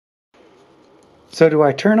So do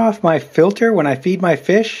I turn off my filter when I feed my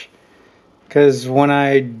fish? Because when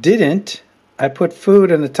I didn't, I put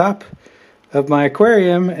food on the top of my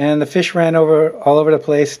aquarium and the fish ran all over the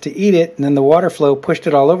place to eat it, and then the water flow pushed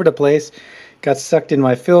it all over the place, got sucked in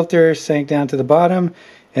my filter, sank down to the bottom,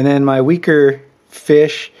 and then my weaker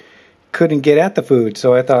fish couldn't get at the food.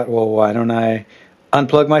 So I thought, well, why don't I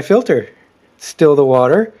unplug my filter, still the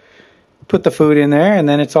water, put the food in there, and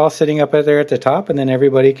then it's all sitting up there at the top, and then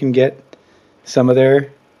everybody can get some of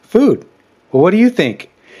their food. Well, what do you think?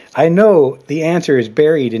 I know the answer is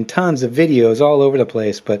buried in tons of videos all over the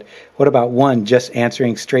place, but what about one just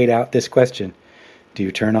answering straight out this question? Do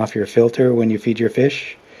you turn off your filter when you feed your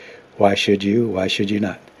fish? Why should you? Why should you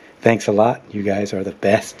not? Thanks a lot. You guys are the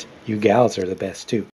best. You gals are the best too.